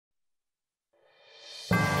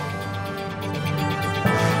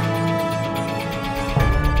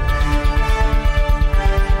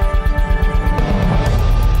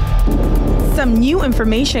Some new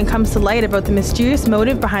information comes to light about the mysterious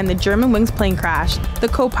motive behind the Germanwings plane crash. The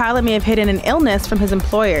co-pilot may have hidden an illness from his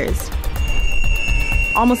employers.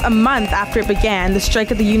 Almost a month after it began, the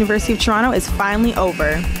strike at the University of Toronto is finally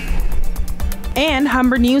over. And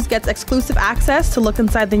Humber News gets exclusive access to look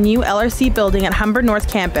inside the new LRC building at Humber North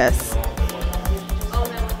Campus.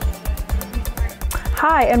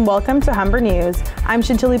 Hi, and welcome to Humber News. I'm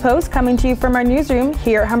Chantilly Post, coming to you from our newsroom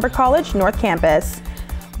here at Humber College North Campus.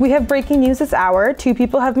 We have breaking news this hour. 2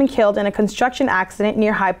 people have been killed in a construction accident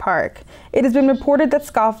near High Park. It has been reported that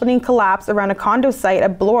scaffolding collapsed around a condo site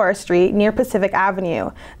at Bloor Street near Pacific Avenue.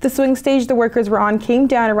 The swing stage the workers were on came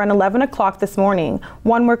down around 11 o'clock this morning.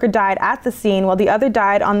 One worker died at the scene while the other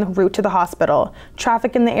died en route to the hospital.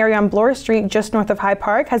 Traffic in the area on Bloor Street just north of High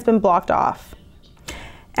Park has been blocked off.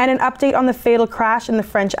 And an update on the fatal crash in the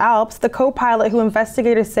French Alps. The co-pilot, who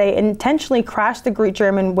investigators say intentionally crashed the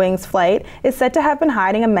Germanwings flight, is said to have been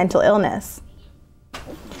hiding a mental illness.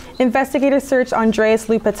 Investigators searched Andreas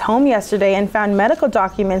Lupet's home yesterday and found medical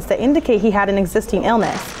documents that indicate he had an existing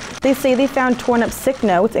illness. They say they found torn up sick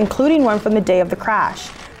notes, including one from the day of the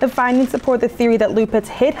crash. The findings support the theory that Lupet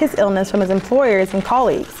hid his illness from his employers and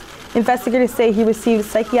colleagues. Investigators say he received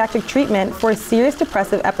psychiatric treatment for a serious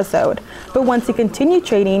depressive episode, but once he continued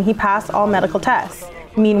training, he passed all medical tests.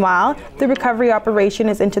 Meanwhile, the recovery operation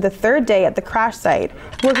is into the 3rd day at the crash site.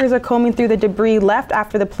 Workers are combing through the debris left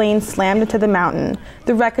after the plane slammed into the mountain.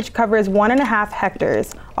 The wreckage covers 1.5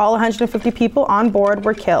 hectares. All 150 people on board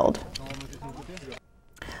were killed.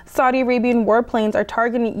 Saudi Arabian warplanes are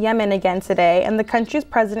targeting Yemen again today, and the country's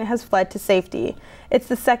president has fled to safety. It's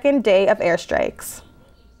the 2nd day of airstrikes.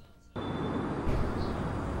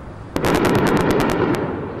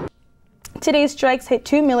 Today's strikes hit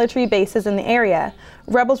 2 military bases in the area.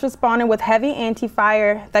 Rebels responded with heavy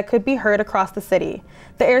anti-fire that could be heard across the city.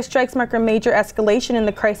 The airstrikes mark a major escalation in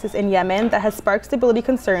the crisis in Yemen that has sparked stability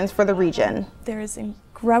concerns for the region. There is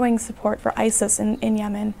growing support for ISIS in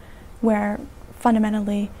Yemen, where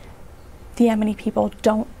fundamentally the Yemeni people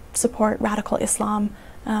don't support radical Islam.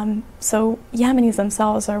 So Yemenis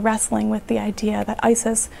themselves are wrestling with the idea that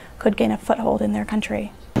ISIS could gain a foothold in their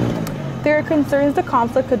country. There are concerns the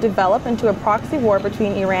conflict could develop into a proxy war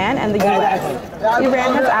between Iran and the U.S.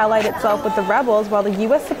 Iran has allied itself with the rebels while the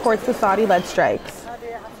U.S. supports the Saudi-led strikes.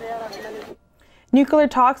 Nuclear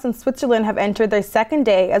talks in Switzerland have entered their 2nd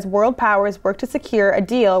day as world powers work to secure a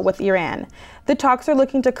deal with Iran. The talks are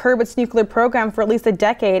looking to curb its nuclear program for at least a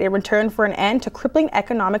decade in return for an end to crippling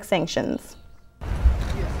economic sanctions.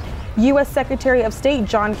 U.S. Secretary of State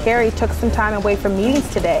John Kerry took some time away from meetings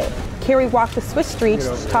today. Kerry walked the Swiss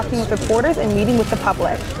streets, talking with reporters and meeting with the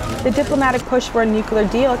public. The diplomatic push for a nuclear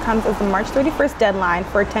deal comes as the March 31st deadline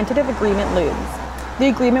for a tentative agreement looms. The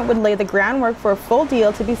agreement would lay the groundwork for a full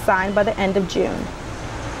deal to be signed by the end of June.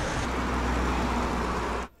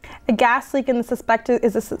 A gas leak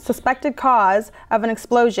is a suspected cause of an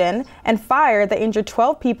explosion and fire that injured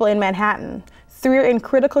 12 people in Manhattan. 3 are in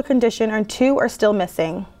critical condition and 2 are still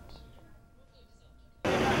missing.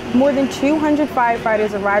 More than 200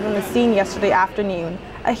 firefighters arrived on the scene yesterday afternoon.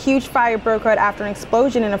 A huge fire broke out after an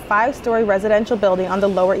explosion in a 5-story residential building on the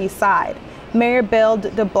Lower East Side. Mayor Bill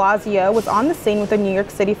de Blasio was on the scene with the New York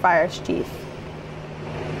City Fire Chief.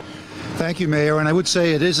 Thank you, Mayor. And I would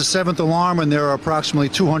say it is a 7th alarm, and there are approximately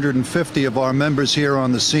 250 of our members here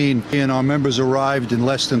on the scene. And our members arrived in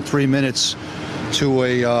less than 3 minutes to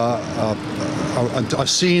a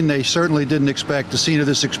scene they certainly didn't expect. The scene of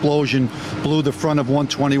this explosion blew the front of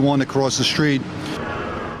 121 across the street.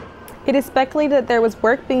 It is speculated that there was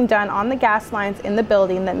work being done on the gas lines in the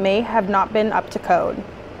building that may have not been up to code.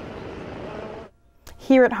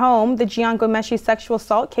 Here at home, the Jian Ghomeshi sexual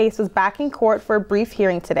assault case was back in court for a brief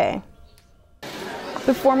hearing today.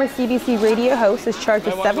 The former CBC radio host is charged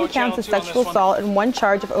with 7 counts of sexual assault and 1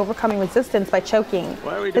 charge of overcoming resistance by choking.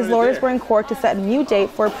 His lawyers were in court to set a new date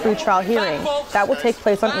for a pre-trial hearing. That will take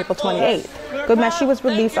place on April 28th. Ghomeshi was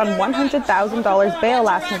released on $100,000 bail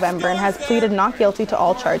last November and has pleaded not guilty to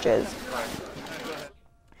all charges.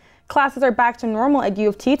 Classes are back to normal at U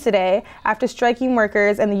of T today after striking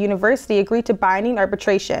workers and the university agreed to binding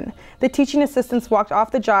arbitration. The teaching assistants walked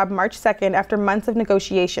off the job March 2nd after months of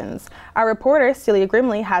negotiations. Our reporter, Celia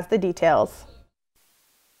Grimley, has the details.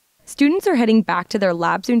 Students are heading back to their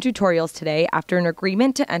labs and tutorials today after an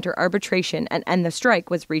agreement to enter arbitration and end the strike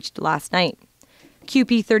was reached last night.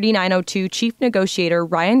 QP 3902 Chief Negotiator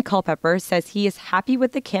Ryan Culpepper says he is happy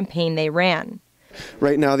with the campaign they ran.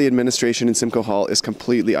 Right now, the administration in Simcoe Hall is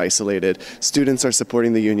completely isolated. Students are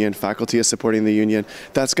supporting the union, faculty is supporting the union.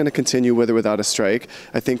 That's going to continue with or without a strike.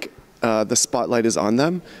 I think the spotlight is on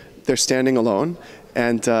them. They're standing alone,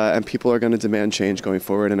 and people are going to demand change going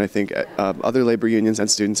forward. And I think other labor unions and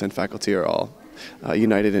students and faculty are all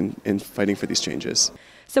united in fighting for these changes.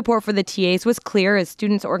 Support for the TAs was clear as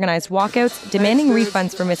students organized walkouts, demanding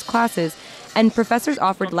refunds for missed classes, and professors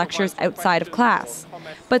offered lectures outside of class.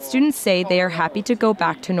 But students say they are happy to go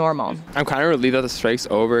back to normal. I'm kind of relieved that the strike's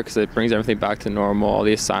over because it brings everything back to normal. All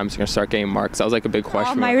the assignments are going to start getting marked. That was like a big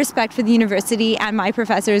question. My respect for the university and my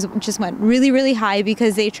professors just went really, really high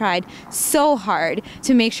because they tried so hard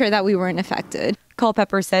to make sure that we weren't affected.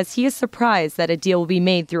 Culpepper says he is surprised that a deal will be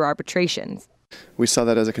made through arbitrations. We saw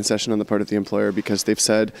that as a concession on the part of the employer because they've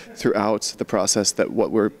said throughout the process that what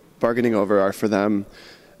we're bargaining over are for them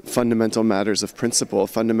fundamental matters of principle,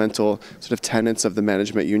 fundamental sort of tenets of the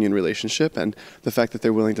management-union relationship, and the fact that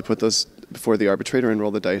they're willing to put those before the arbitrator and roll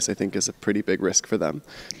the dice, I think, is a pretty big risk for them.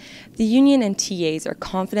 The union and TAs are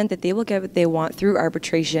confident that they will get what they want through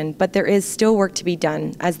arbitration, but there is still work to be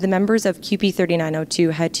done as the members of QP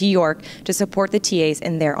 3902 head to York to support the TAs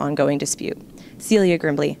in their ongoing dispute. Celia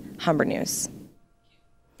Grimbley, Humber News.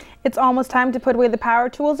 It's almost time to put away the power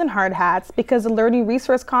tools and hard hats because the Learning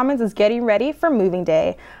Resource Commons is getting ready for moving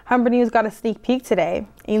day. Humber News got a sneak peek today.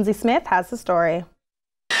 Ainsley Smith has the story.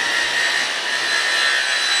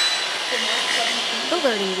 The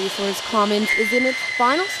Learning Resource Commons is in its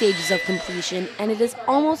final stages of completion and it is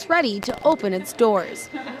almost ready to open its doors.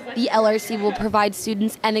 The LRC will provide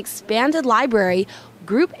students an expanded library,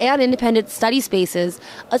 group and independent study spaces,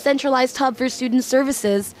 a centralized hub for student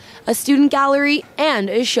services, a student gallery, and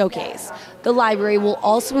a showcase. The library will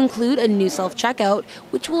also include a new self-checkout,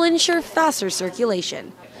 which will ensure faster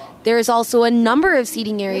circulation. There is also a number of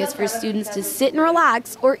seating areas for students to sit and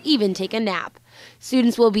relax or even take a nap.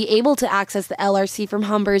 Students will be able to access the LRC from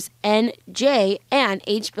Humber's N, J, and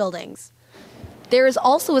H buildings. There is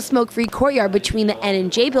also a smoke-free courtyard between the N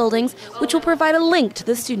and J buildings, which will provide a link to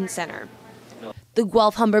the Student Center. The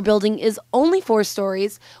Guelph Humber building is only 4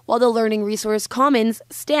 stories, while the Learning Resource Commons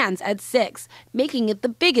stands at 6, making it the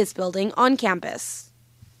biggest building on campus.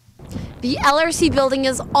 The LRC building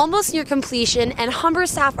is almost near completion, and Humber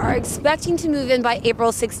staff are expecting to move in by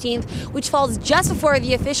April 16th, which falls just before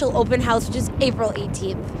the official open house, which is April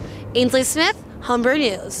 18th. Ainsley Smith, Humber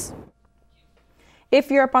News.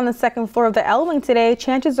 If you're up on the second floor of the L Wing today,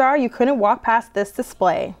 chances are you couldn't walk past this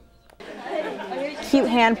display. Cute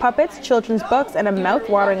hand puppets, children's books, and a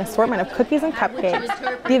mouth-watering assortment of cookies and cupcakes.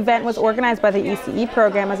 The event was organized by the ECE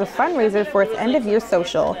program as a fundraiser for its end-of-year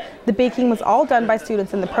social. The baking was all done by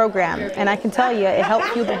students in the program, and I can tell you it helped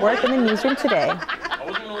fuel the work in the newsroom today.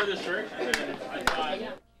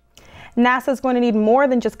 NASA's going to need more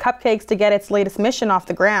than just cupcakes to get its latest mission off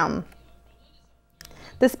the ground.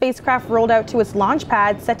 The spacecraft rolled out to its launch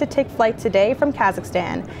pad, set to take flight today from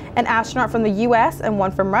Kazakhstan. An astronaut from the U.S. and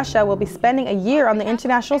one from Russia will be spending a year on the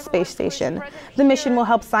International Space Station. The mission will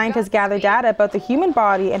help scientists gather data about the human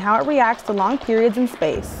body and how it reacts to long periods in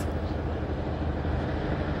space.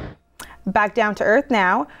 Back down to Earth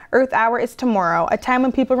now. Earth Hour is tomorrow, a time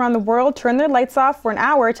when people around the world turn their lights off for an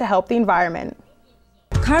hour to help the environment.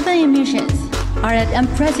 Carbon emissions are at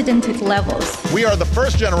unprecedented levels. We are the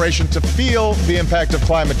first generation to feel the impact of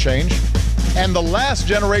climate change and the last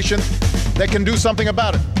generation that can do something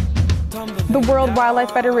about it. The World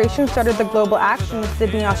Wildlife Federation started the global action in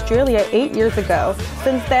Sydney, Australia 8 years ago.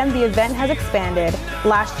 Since then, the event has expanded.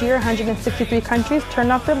 Last year, 163 countries turned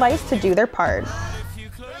off their lights to do their part.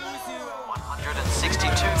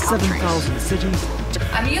 162 countries. Cities.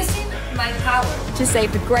 I'm using my power to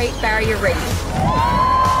save the Great Barrier Reef.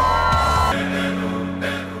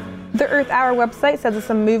 The Earth Hour website says it's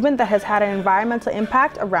a movement that has had an environmental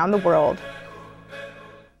impact around the world.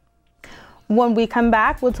 When we come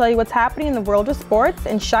back, we'll tell you what's happening in the world of sports,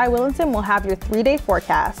 and Shai Willinson will have your 3-day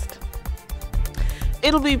forecast.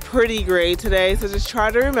 It'll be pretty great today, so just try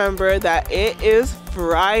to remember that it is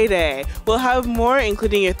Friday. We'll have more,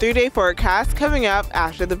 including your 3-day forecast, coming up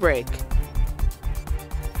after the break.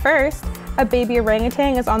 First, a baby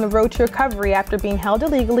orangutan is on the road to recovery after being held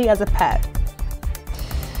illegally as a pet.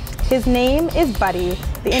 His name is Buddy.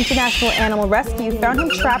 The International Animal Rescue found him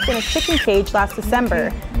trapped in a chicken cage last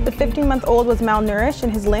December. The 15-month-old was malnourished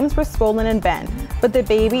and his limbs were swollen and bent, but the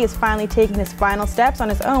baby is finally taking his final steps on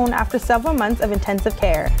his own after several months of intensive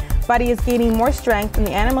care. Buddy is gaining more strength and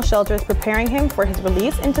the animal shelter is preparing him for his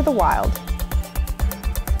release into the wild.